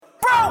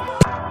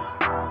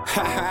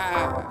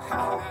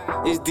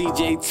It's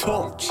DJ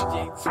Torch.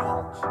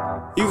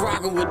 You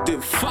rockin' with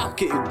the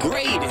fucking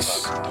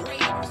greatest.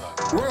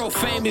 World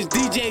famous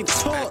DJ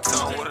Torch.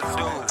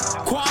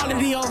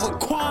 Quality over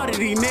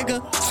quantity,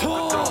 nigga.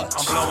 Torch.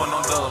 I'm blowing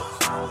on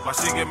dope. My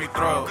shit get me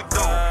throw.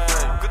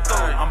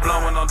 I'm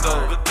blowing on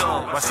dope.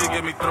 My shit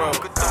get me throw.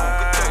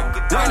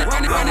 Run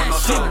that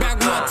shit back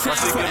one time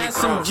for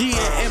SMG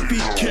and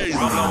MPK.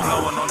 I'm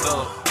blowing on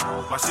dope.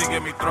 My shit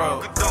get me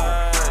throw.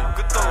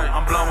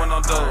 I'm blowing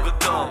on dope.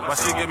 My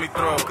shit get me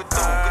throw.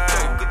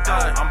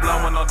 I'm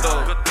blowing on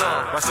dope.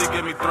 My shit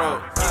get me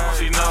throw.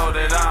 She know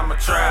that I'm a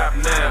trap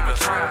nigga,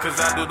 cause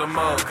I do the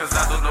most.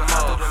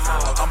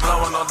 I'm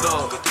blowing on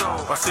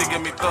dope. My shit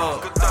get me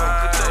throw.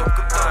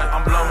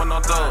 I'm blowing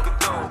on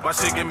dope. My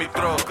shit get me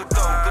throw.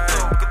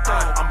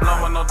 I'm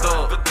blowing on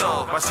dope.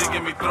 My shit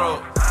get me throw.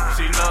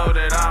 She know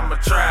that I'm a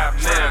trap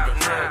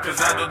nigga, cause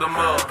I do the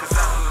most.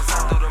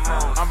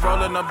 I'm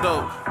rolling up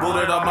dope,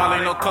 bullet up,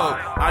 Molly, no coke.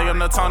 I am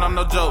the tone, I'm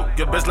no joke.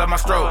 Your bitch let my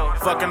stroke,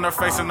 fucking her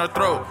face and her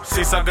throat.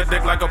 She suck a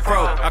dick like a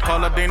pro. I call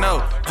her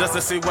Deeno, just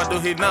to see what do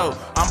he know.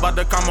 I'm about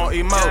to come on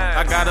emo.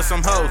 I got her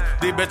some hoes.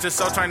 These bitches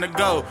so trying to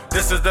go.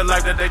 This is the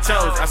life that they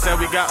chose. I said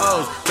we got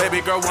O's.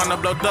 Baby girl wanna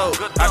blow dope.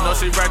 I know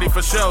she ready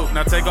for show.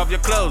 Now take off your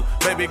clothes.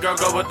 Baby girl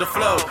go with the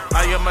flow.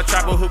 I am a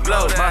trapper who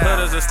glows. My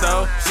hood is a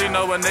stove. She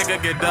know a nigga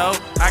get dough.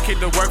 I keep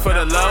the work for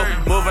the low.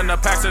 Moving the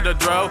packs to the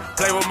dro.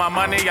 Play with my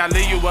money, I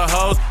leave you a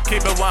hose.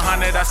 Keep it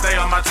 100, I stay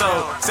on my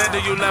toe. Said, do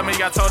you love me?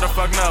 I told her,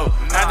 fuck no.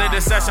 After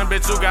this session,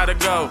 bitch, you gotta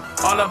go.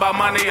 All about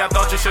money, I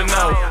thought you should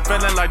know.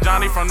 Feeling like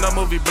Johnny from the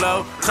movie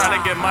Blow. Trying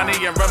to get money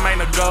and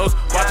remain a ghost.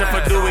 Watching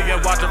for Dewey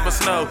and watching for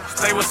Snow.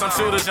 Stay with some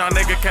shooters, young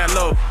nigga can't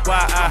low.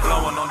 Why I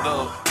blowing on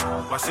dope?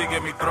 Why she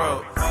get me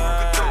throw?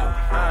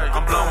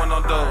 I'm blowing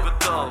on dope.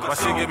 Why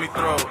she get me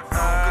throw?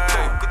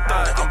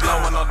 I'm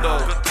blowing on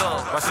dope.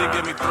 Why she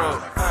get me throw?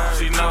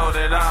 She know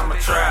that I'm a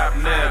trap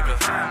nigga,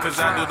 cause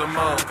I do the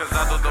most.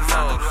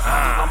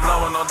 I'm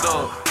blowing on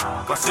dope.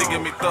 Why she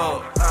get me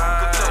throw?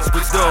 I'm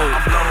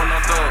blowing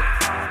on dope.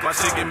 Why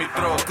she get me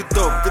throw? Good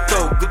dope.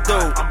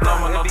 I'm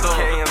blowing on dope.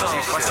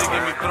 Why she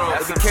get me throw?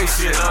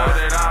 She know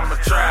that I'm a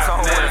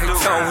trap nigga,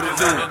 cause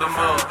I do the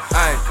most.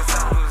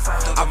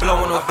 I'm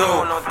blowing on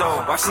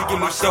dope. Why she give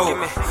me dope?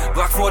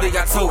 Block 40,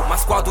 I told my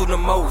squad do the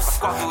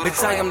most.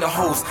 Bitch, I am the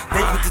host.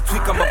 They with the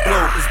tweak, I'ma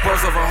blow. It's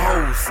bros over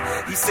hoes.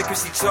 He's sick and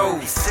she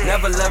chose.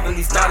 Never loving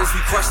these daughters, we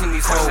crushing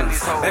these hoes.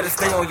 Better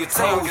stay on your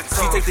toes.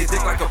 She take the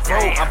dick like a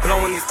pro. I'm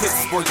blowing these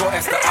kisses, boy, go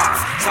ask the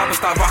ops. Choppers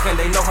start rocking,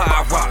 they know how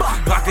I rock.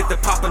 Block it the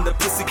pop and the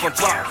pussy gon'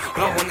 drop.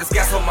 Blowing this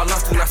gas on my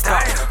lungs, do not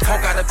stop.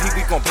 Talk out of pee,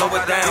 we gon' blow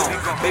it down.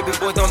 Baby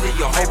boy, don't leave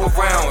your hoe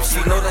around.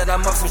 She know that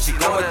I'm up, so she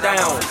going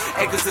down.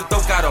 Acres of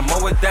dope, gotta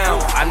mow it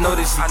down. I know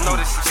that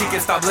she can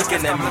stop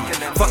looking at me.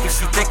 Fuck if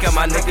she thinking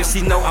my nigga,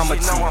 she know I'm a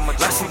G.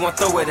 Like she won't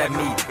throw it at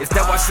me. Is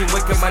that why she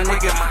waking my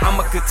nigga?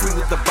 I'ma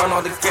continue to burn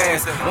all the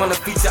gas. Want a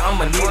feature,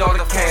 I'ma need all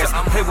the cash.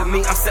 Play with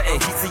me, I'm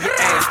setting heat to your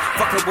ass.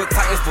 Fucking with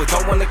Titans, boy,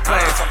 don't wanna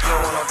clash. I'm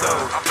blowing on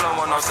dope. I'm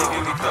blowing on, she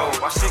give me dope.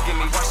 Why she give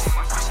me?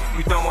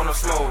 You don't wanna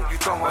smoke. You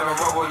don't wanna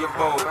roll your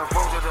boat.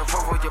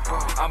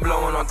 I'm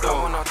blowing on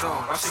dope.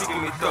 Why she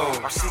give me dope?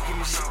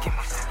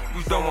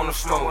 You don't wanna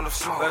smoke.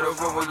 Better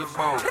roll your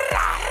boat.